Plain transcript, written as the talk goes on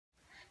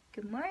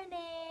Good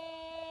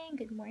morning!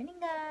 Good morning,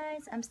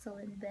 guys! I'm still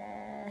in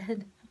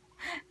bed.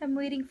 I'm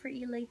waiting for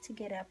Eli to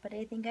get up, but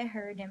I think I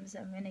heard him, so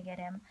I'm gonna get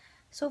him.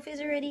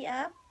 Sophie's already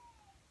up.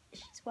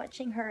 She's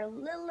watching her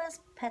Littlest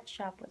Pet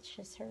Shop, which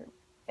is her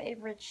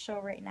favorite show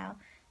right now.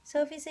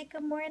 Sophie, say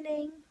good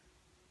morning.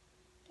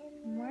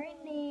 Good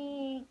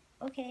morning.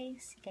 Okay,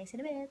 see you guys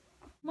in a bit.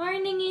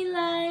 Morning,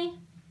 Eli.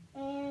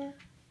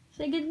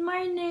 Say good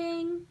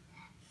morning.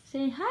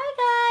 Say hi,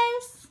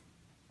 guys.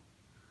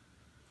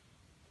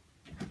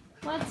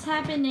 What's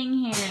happening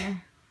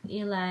here,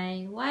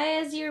 Eli? Why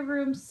is your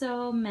room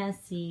so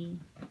messy?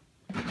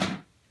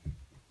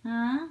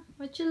 Huh?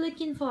 What you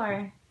looking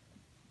for?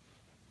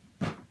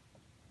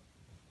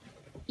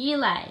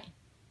 Eli.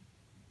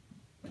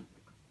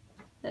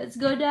 Let's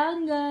go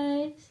down,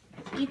 guys.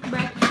 Eat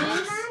breakfast.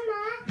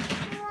 Mama,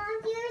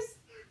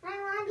 I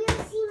want you to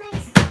see my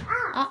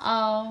song.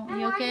 Uh-oh.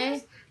 You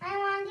okay? I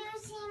want you to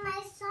see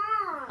my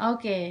song.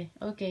 Okay.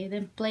 Okay,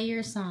 then play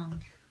your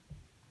song.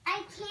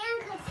 I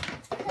can't because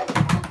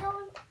I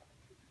don't...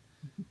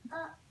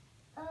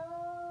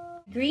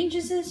 Green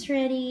juice is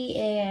ready.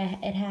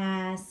 It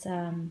has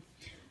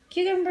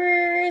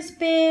cucumbers,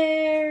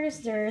 pears,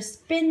 there's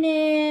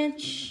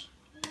spinach,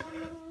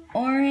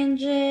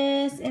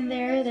 oranges in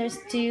there. There's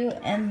 2,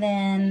 and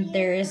then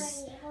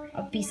there's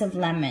a piece of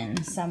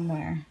lemon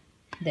somewhere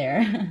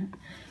there.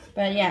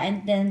 But yeah,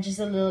 and then just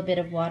a little bit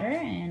of water,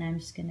 and I'm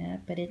just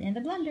gonna put it in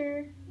the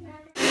blender.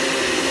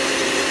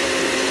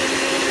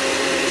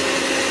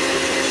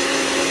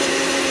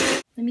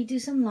 Let me do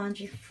some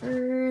laundry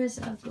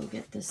first. I'll go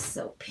get the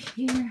soap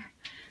here.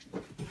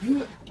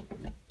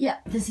 Yeah,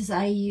 this is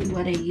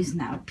what I use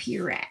now,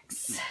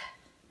 Purex.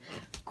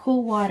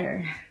 Cool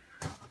water.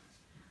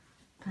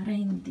 Para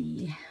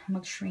hindi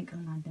mag-shrink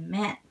ang mga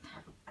damit.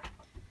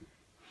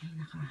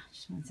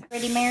 Just one second.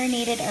 Already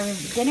marinated our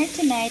dinner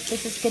tonight.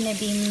 This is gonna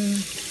be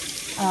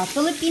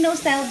Filipino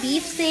style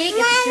beef steak.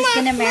 It's just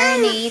gonna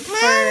marinate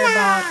for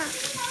about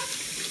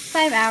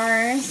 5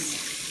 hours.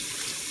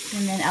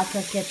 And then I'll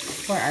cook it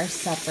for our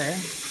supper.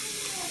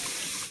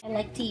 I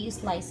like to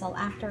use Lysol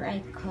after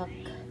I cook.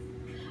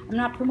 I'm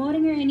not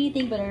promoting or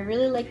anything, but I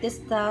really like this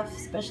stuff,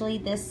 especially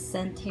this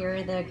scent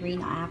here, the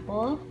green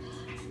apple.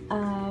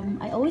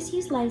 I always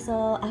use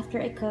Lysol after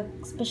I cook,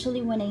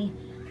 especially when I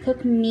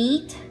cook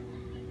meat.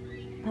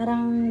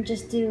 Parang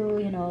just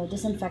to,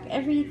 disinfect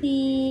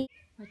everything.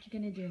 What you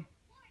gonna do?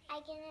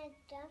 I'm gonna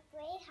jump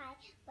really high,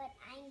 but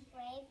I'm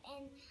brave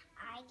and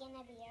I'm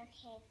gonna be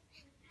okay.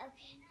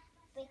 Okay.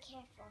 Be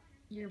careful.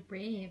 You're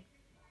brave.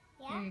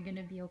 Yeah? You're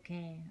gonna be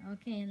okay.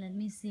 Okay, let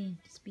me see.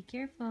 Just be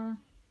careful.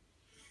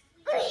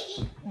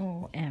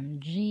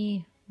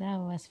 OMG. That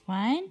was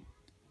fine.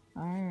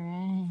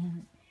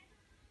 Alright.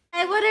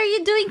 Hey, what are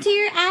you doing to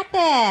your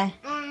ate?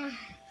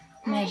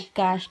 My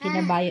gosh,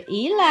 kinabayo.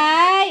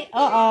 Eli!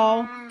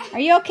 Uh-oh. Are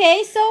you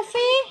okay,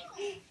 Sophie?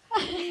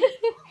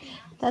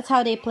 That's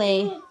how they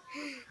play.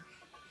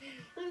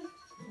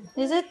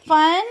 Is it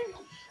fun?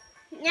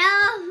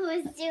 No,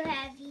 it's too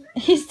heavy.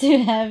 He's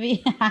too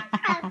heavy.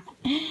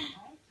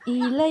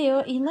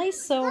 Eli's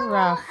so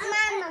rough.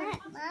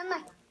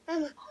 Mama.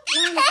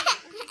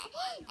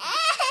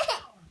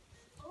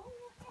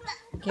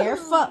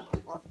 Careful.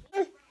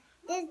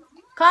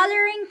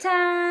 Coloring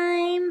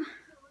time.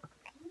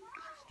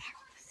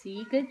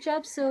 See, good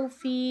job,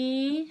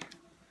 Sophie.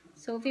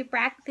 Sophie,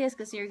 practice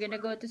because you're gonna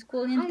go to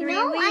school in 3 weeks.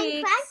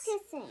 I'm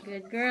practicing.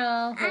 Good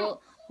girl.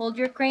 Hold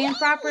your crayon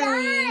properly.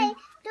 Eli,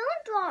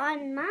 don't draw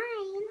on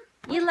mine.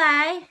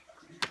 Eli,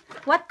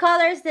 what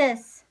color is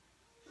this?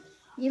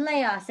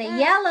 Eli, say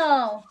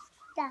yellow.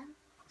 Yeah.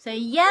 Say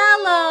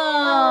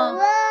yellow.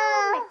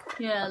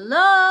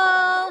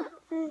 Yellow.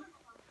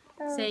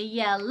 Say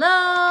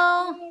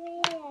yellow.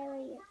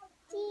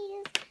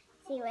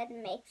 See what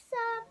makes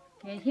up.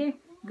 Okay, here.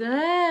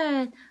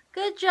 Good.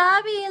 Good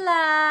job,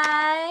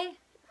 Eli.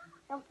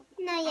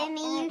 No, you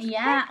mean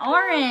Yeah,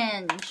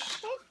 orange.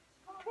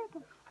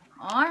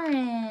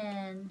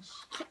 Orange.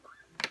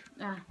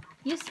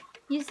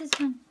 Use this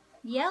one.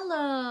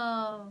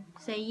 Yellow.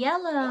 Say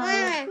yellow.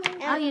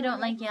 Oh, you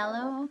don't like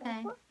yellow?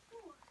 Okay.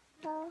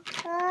 But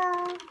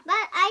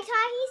I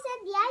thought he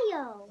said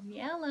yellow.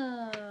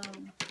 Yellow.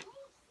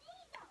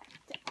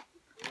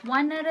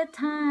 One at a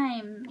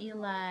time,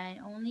 Eli.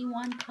 Only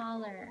one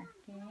color.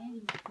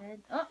 Okay,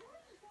 good. Oh.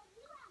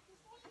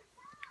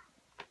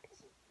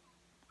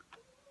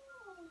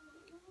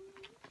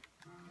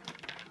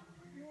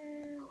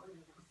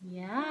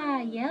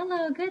 Yeah,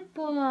 yellow. Good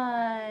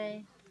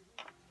boy.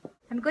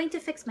 I'm going to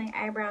fix my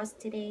eyebrows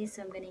today,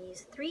 so I'm going to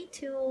use 3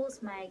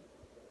 tools. My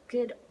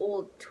good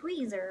old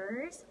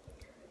tweezers,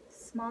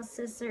 small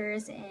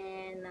scissors,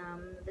 and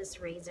this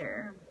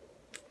razor.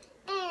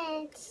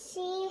 And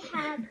she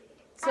have...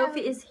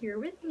 Sophie is here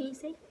with me.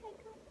 Say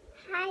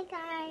hi,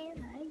 guys.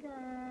 hi,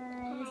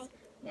 guys. Hi.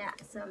 Yeah,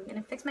 so I'm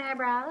gonna fix my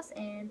eyebrows,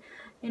 and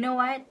you know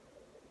what?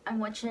 I'm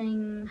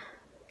watching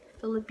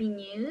Philippine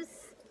news.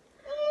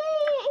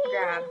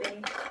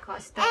 Grabe,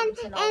 customs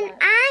and all that.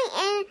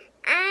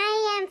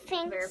 I am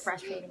thinking. Very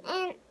frustrating.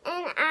 And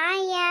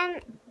I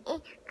am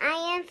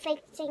I am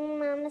fixing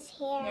Mama's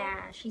hair.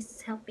 Yeah,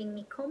 she's helping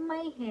me comb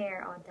my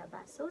hair. Oh,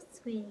 diba? So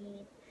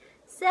sweet.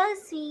 So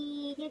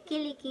sweet. You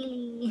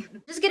kili.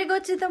 Just gonna go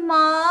to the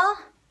mall.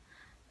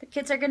 The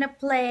kids are gonna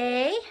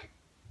play.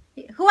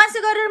 Who wants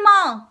to go to the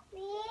mall?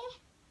 Me?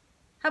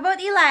 How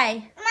about Eli?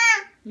 Ma.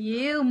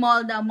 You,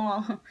 mall the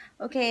mall.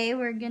 Okay,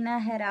 we're gonna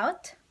head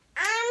out.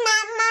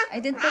 I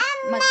didn't put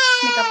much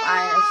makeup on.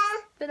 I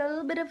just put a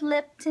little bit of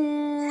lip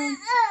tint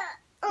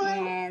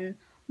and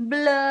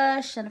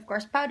blush and of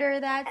course powder.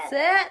 That's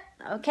it.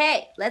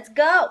 Okay, let's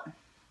go.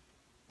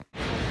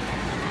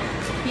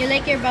 You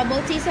like your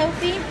bubble tea,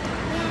 Sophie?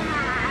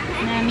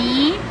 Yeah.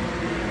 Mommy?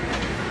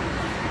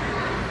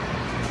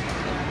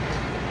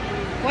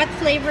 What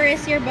flavor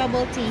is your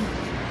bubble tea?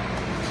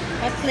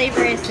 What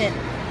flavor is it?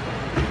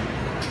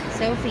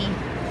 Sophie,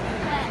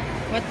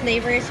 what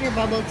flavor is your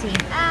bubble tea?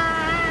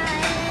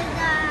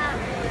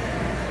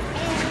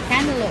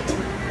 Cantaloupe.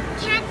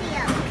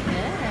 Cantaloupe.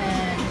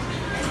 Good.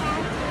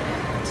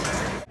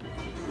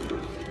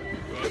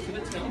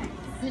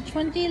 Which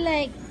one do you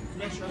like?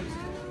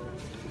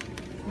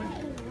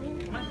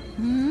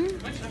 Hmm?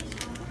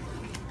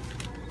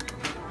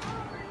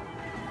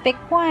 Pick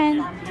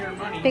one.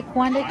 Pick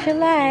one that you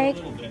like.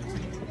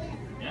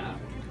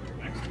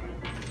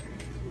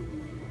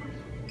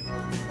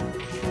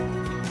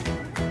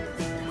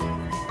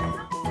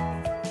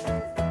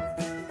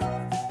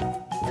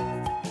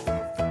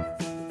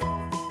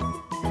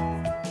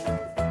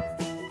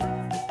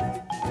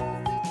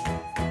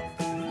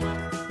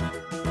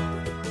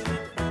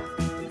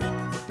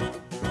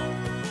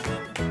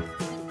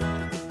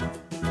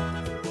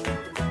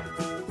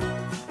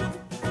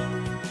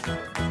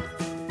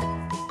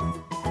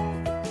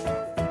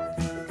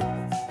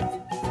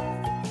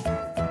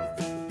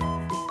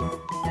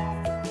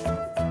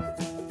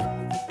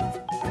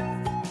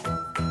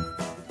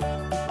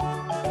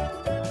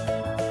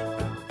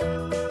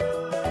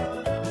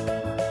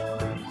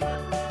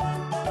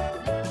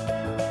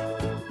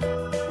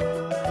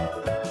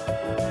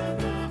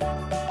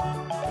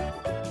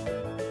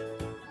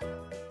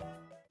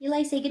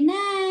 Eli, say good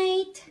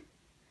night.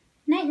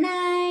 Night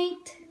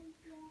night.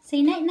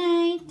 Say night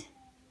night.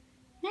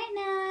 Night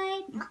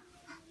night.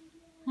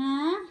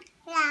 Huh?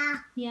 Yeah.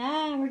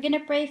 Yeah, we're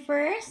gonna pray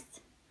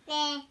first.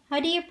 Yeah. How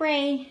do you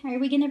pray? Are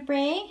we gonna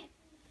pray?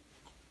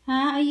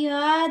 Huh?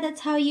 Yeah,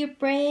 that's how you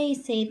pray.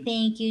 Say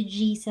thank you,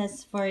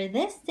 Jesus, for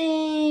this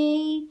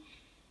day.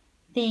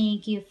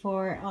 Thank you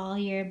for all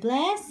your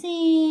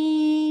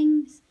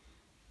blessings.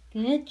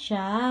 Good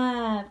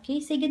job. Okay,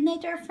 say good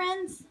night to our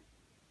friends.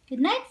 Good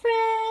night,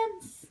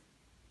 friends.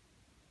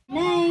 Good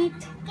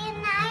night. Good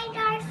night,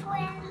 our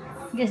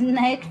friends. Good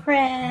night,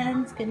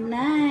 friends. Good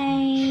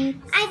night.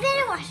 I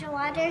better wash the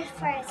water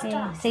first.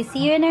 Okay, say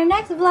see you in our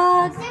next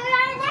vlog. See you in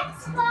our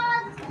next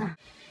vlog.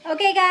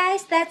 Okay,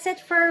 guys, that's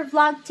it for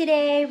vlog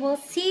today. We'll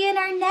see you in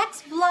our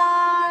next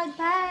vlog.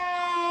 Bye.